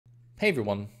Hey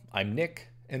everyone, I'm Nick,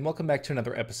 and welcome back to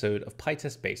another episode of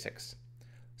PyTest Basics.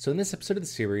 So in this episode of the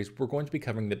series, we're going to be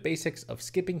covering the basics of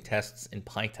skipping tests in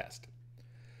PyTest.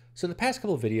 So in the past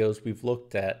couple of videos, we've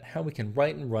looked at how we can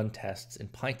write and run tests in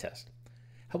PyTest.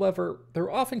 However, there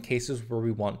are often cases where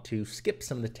we want to skip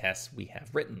some of the tests we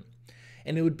have written,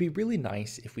 and it would be really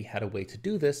nice if we had a way to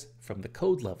do this from the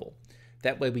code level.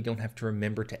 That way we don't have to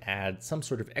remember to add some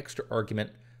sort of extra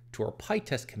argument to our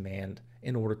pytest command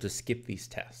in order to skip these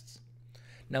tests.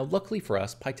 Now, luckily for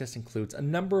us, PyTest includes a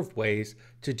number of ways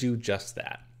to do just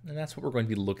that, and that's what we're going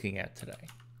to be looking at today.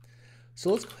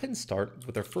 So let's go ahead and start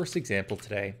with our first example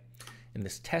today in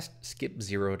this test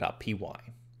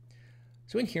skip0.py.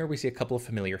 So in here, we see a couple of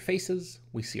familiar faces.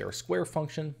 We see our square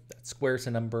function that squares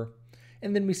a number,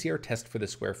 and then we see our test for the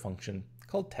square function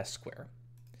called test square.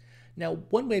 Now,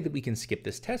 one way that we can skip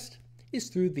this test is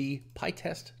through the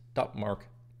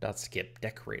pytest.mark.skip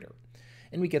decorator.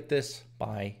 And we get this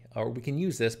we can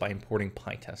use this by importing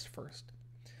pytest first.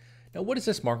 Now, what is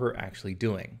this marker actually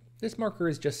doing? This marker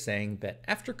is just saying that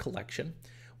after collection,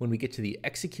 when we get to the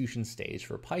execution stage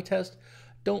for pytest,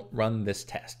 don't run this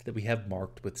test that we have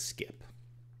marked with skip.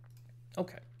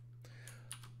 Okay.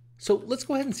 So let's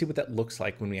go ahead and see what that looks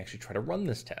like when we actually try to run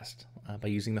this test by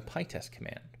using the pytest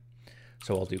command.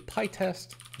 So I'll do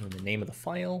pytest, and the name of the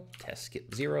file, test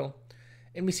skip0,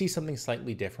 and we see something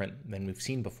slightly different than we've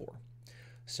seen before.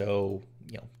 So,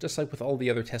 just like with all the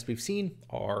other tests we've seen,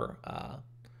 our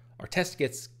test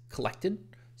gets collected.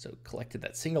 So collected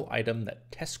that single item, that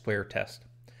test square test.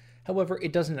 However,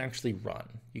 it doesn't actually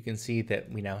run. You can see that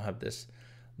we now have this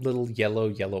little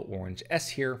yellow, orange S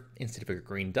here instead of a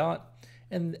green dot.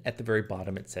 And at the very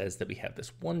bottom, it says that we have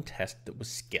this one test that was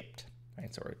skipped.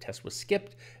 Right? So our test was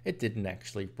skipped. It didn't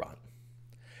actually run.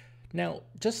 Now,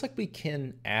 just like we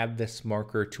can add this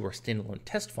marker to our standalone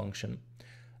test function,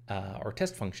 or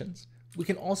test functions, we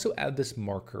can also add this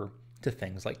marker to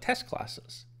things like test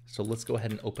classes. So let's go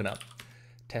ahead and open up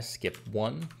test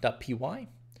skip1.py,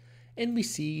 and we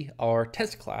see our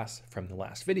test class from the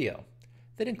last video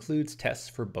that includes tests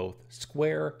for both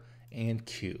square and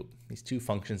cube, these two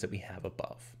functions that we have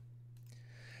above.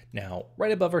 Now,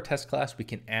 right above our test class, we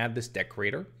can add this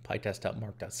decorator,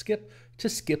 pytest.mark.skip, to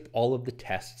skip all of the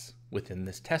tests within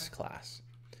this test class.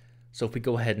 So if we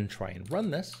go ahead and try and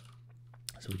run this,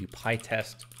 so we do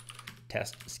pytest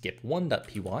test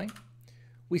skip1.py,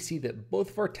 we see that both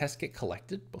of our tests get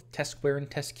collected, both test square and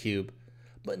test cube,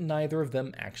 but neither of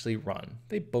them actually run.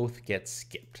 They both get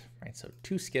skipped, right? So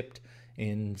 2 skipped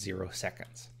in 0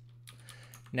 seconds.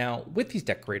 Now, with these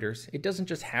decorators, it doesn't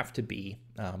just have to be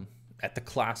at the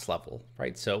class level,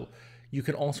 right? So you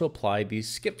can also apply the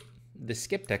skip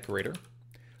decorator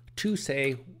to,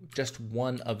 say, just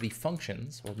one of the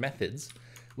functions or methods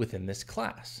within this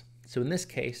class. So in this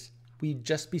case, we'd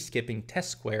just be skipping test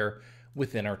square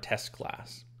within our test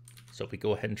class. So if we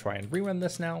go ahead and try and rerun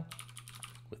this now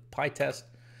with pytest,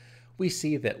 we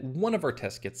see that one of our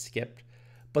tests gets skipped,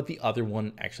 but the other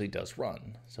one actually does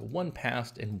run. So one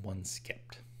passed and one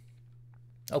skipped.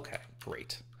 Okay,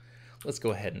 great. Let's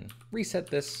go ahead and reset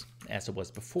this as it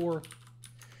was before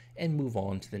and move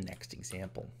on to the next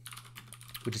example,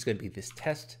 which is going to be this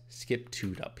test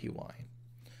skip2.py.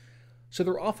 So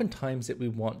there are often times that we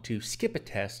want to skip a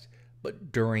test,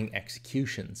 but during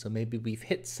execution. So maybe we've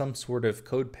hit some sort of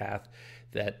code path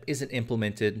that isn't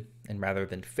implemented, and rather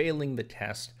than failing the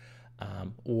test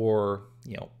or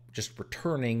just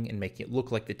returning and making it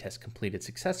look like the test completed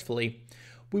successfully,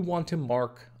 we want to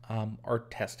mark our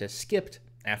test as skipped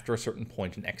after a certain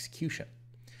point in execution.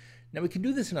 Now we can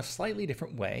do this in a slightly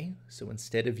different way. So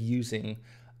instead of using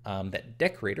that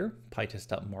decorator,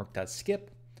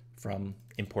 pytest.mark.skip, from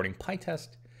importing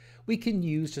pytest, we can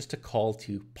use just a call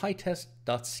to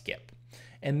pytest.skip,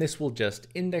 and this will just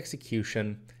end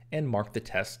execution and mark the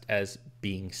test as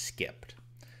being skipped.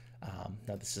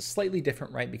 Now this is slightly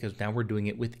different, right? Because now we're doing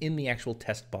it within the actual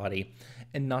test body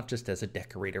and not just as a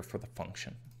decorator for the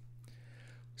function.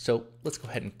 So let's go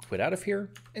ahead and quit out of here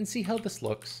and see how this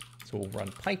looks. So we'll run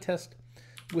pytest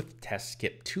with test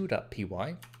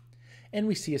skip2.py, and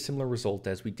we see a similar result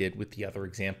as we did with the other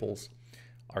examples.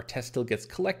 Our test still gets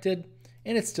collected,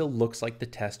 and it still looks like the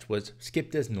test was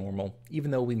skipped as normal,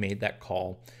 even though we made that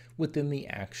call within the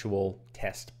actual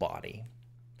test body.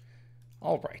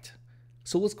 All right,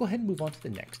 so let's go ahead and move on to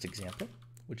the next example,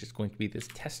 which is going to be this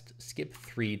test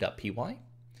skip3.py.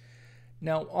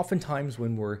 Now, oftentimes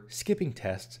when we're skipping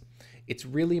tests, it's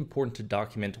really important to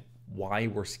document why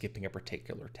we're skipping a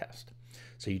particular test.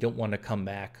 So you don't want to come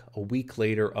back a week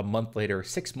later, a month later,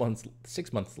 6 months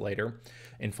later,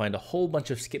 and find a whole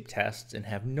bunch of skip tests and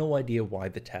have no idea why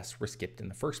the tests were skipped in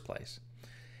the first place.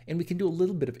 And we can do a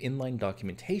little bit of inline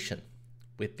documentation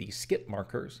with these skip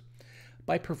markers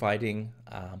by providing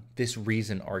this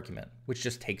reason argument, which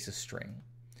just takes a string.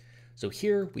 So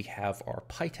here we have our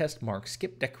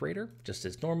pytest.mark.skip decorator, just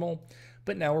as normal,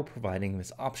 but now we're providing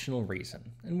this optional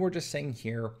reason. And we're just saying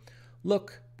here,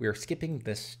 look, we're skipping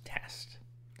this test.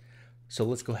 So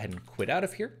let's go ahead and quit out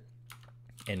of here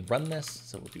and run this.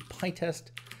 So we'll do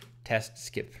pytest test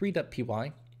skip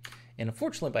 3.py. And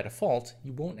unfortunately, by default,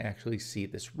 you won't actually see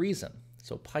this reason.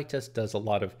 So pytest does a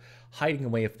lot of hiding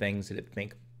away of things that it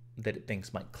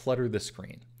thinks might clutter the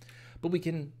screen. But we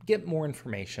can get more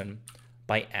information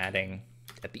by adding,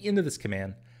 at the end of this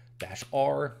command,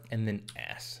 -r and then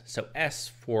s. So s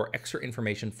for extra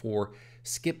information for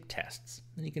skip tests.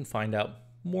 And you can find out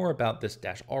more about this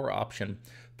 -r option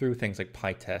through things like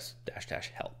pytest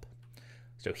 --help.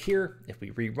 So here, if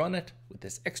we rerun it with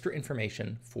this extra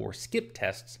information for skip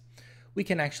tests, we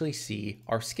can actually see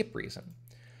our skip reason.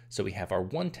 So we have our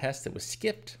one test that was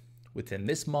skipped within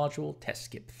this module, test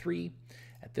skip 3,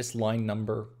 at this line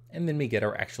number, and then we get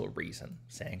our actual reason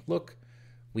saying, look,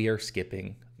 we are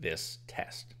skipping this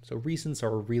test. So reasons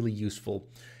are a really useful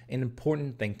and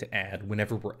important thing to add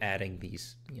whenever we're adding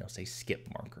these, say skip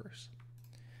markers.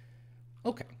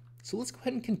 Okay, so let's go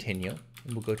ahead and continue,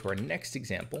 and we'll go to our next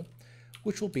example,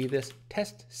 which will be this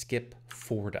test skip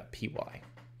 4.py.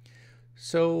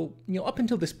 So, up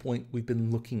until this point, we've been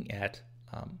looking at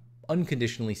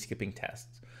unconditionally skipping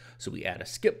tests. So we add a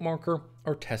skip marker,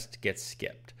 our test gets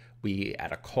skipped. We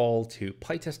add a call to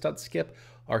pytest.skip,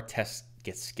 our test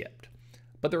gets skipped.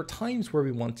 But there are times where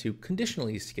we want to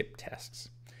conditionally skip tests,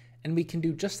 and we can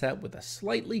do just that with a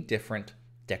slightly different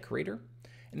decorator,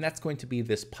 and that's going to be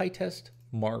this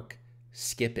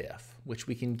pytest.mark.skip, which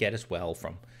we can get as well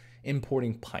from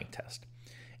importing pytest.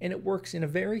 And it works in a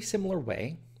very similar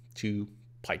way to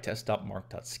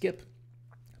pytest.mark.skip,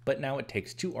 but now it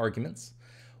takes two arguments.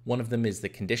 One of them is the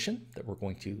condition that we're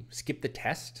going to skip the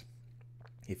test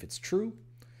if it's true,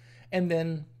 and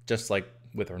then just like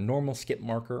with our normal skip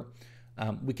marker,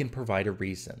 we can provide a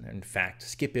reason. In fact,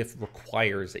 skipif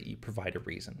requires that you provide a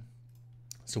reason.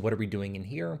 So what are we doing in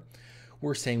here?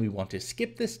 We're saying we want to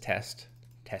skip this test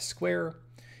square,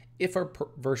 if our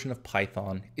version of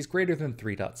Python is greater than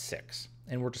 3.6.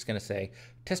 And we're just going to say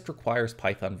test requires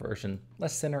Python version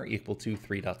less than or equal to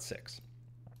 3.6.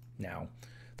 Now,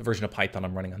 the version of Python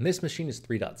I'm running on this machine is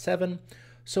 3.7,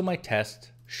 so my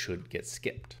test should get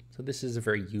skipped. So this is a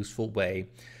very useful way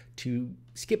to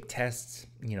skip tests,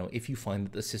 if you find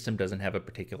that the system doesn't have a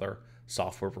particular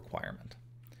software requirement.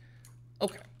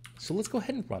 Okay, so let's go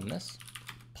ahead and run this.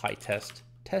 Pytest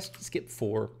test skip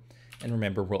 4, and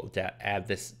remember we'll add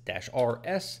this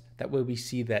 -rs. That way we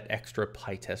see that extra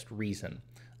pytest reason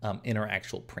in our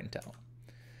actual printout.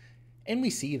 And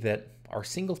we see that our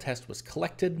single test was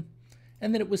collected,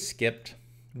 and then it was skipped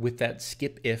with that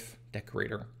skipif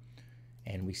decorator.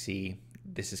 And we see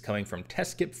this is coming from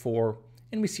test skip 4,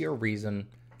 and we see our reason,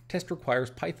 test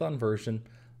requires Python version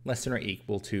less than or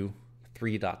equal to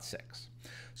 3.6.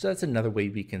 So that's another way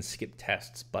we can skip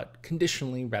tests, but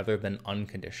conditionally rather than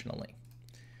unconditionally.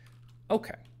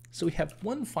 Okay, so we have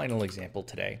one final example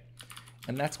today,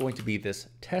 and that's going to be this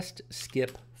test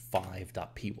skip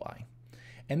 5.py.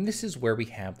 And this is where we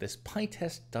have this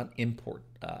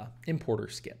pytest.importer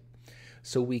skip.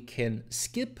 So we can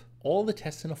skip all the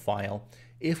tests in a file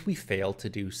if we fail to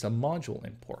do some module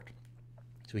import.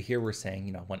 So here we're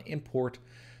saying, I want to import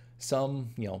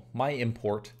some, my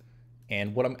import,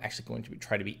 and what I'm actually going to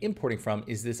try to be importing from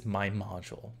is this my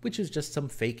module, which is just some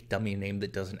fake dummy name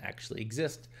that doesn't actually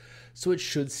exist. So it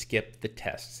should skip the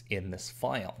tests in this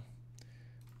file.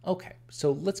 Okay,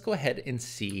 so let's go ahead and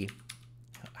see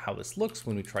how this looks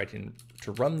when we try to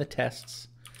run the tests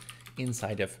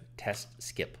inside of test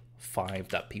skip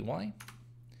 5.py.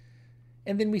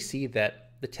 And then we see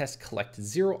that the test collected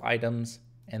 0 items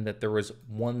and that there was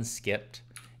 1 skipped.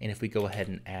 And if we go ahead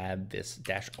and add this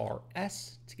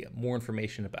 -rs to get more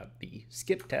information about the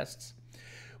skip tests,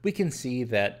 we can see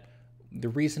that the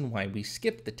reason why we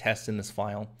skipped the test in this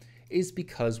file is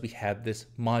because we had this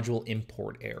module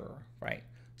import error, right?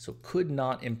 So could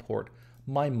not import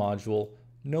my module,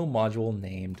 no module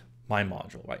named my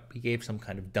module, right? We gave some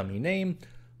kind of dummy name,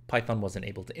 Python wasn't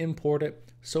able to import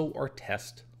it, so our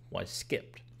test was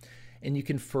skipped. And you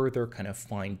can further kind of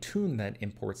fine tune that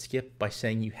import skip by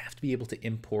saying you have to be able to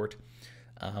import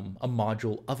a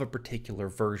module of a particular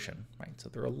version, right? So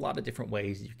there are a lot of different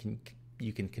ways you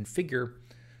can configure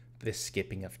this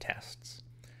skipping of tests.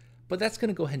 But that's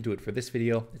going to go ahead and do it for this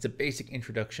video. It's a basic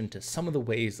introduction to some of the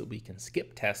ways that we can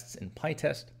skip tests in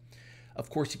PyTest. Of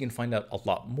course, you can find out a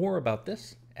lot more about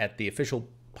this at the official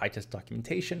PyTest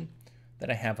documentation.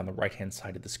 that I have on the right-hand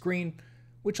side of the screen,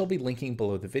 which I'll be linking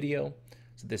below the video.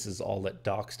 So this is all at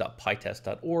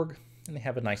docs.pytest.org, and they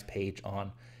have a nice page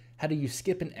on how to use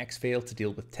skip and xfail to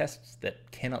deal with tests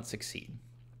that cannot succeed.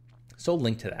 So I'll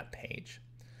link to that page.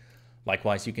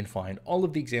 Likewise, you can find all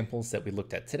of the examples that we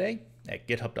looked at today at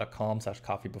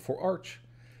github.com/coffeebeforearch.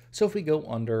 So if we go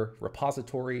under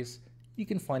repositories, you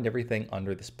can find everything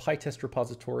under this pytest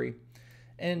repository,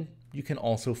 and you can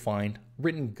also find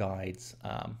written guides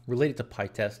related to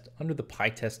pytest under the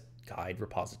pytest guide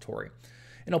repository.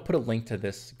 And I'll put a link to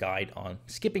this guide on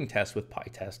skipping tests with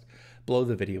pytest below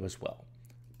the video as well.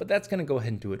 But that's going to go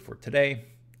ahead and do it for today.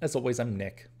 As always, I'm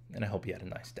Nick, and I hope you had a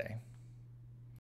nice day.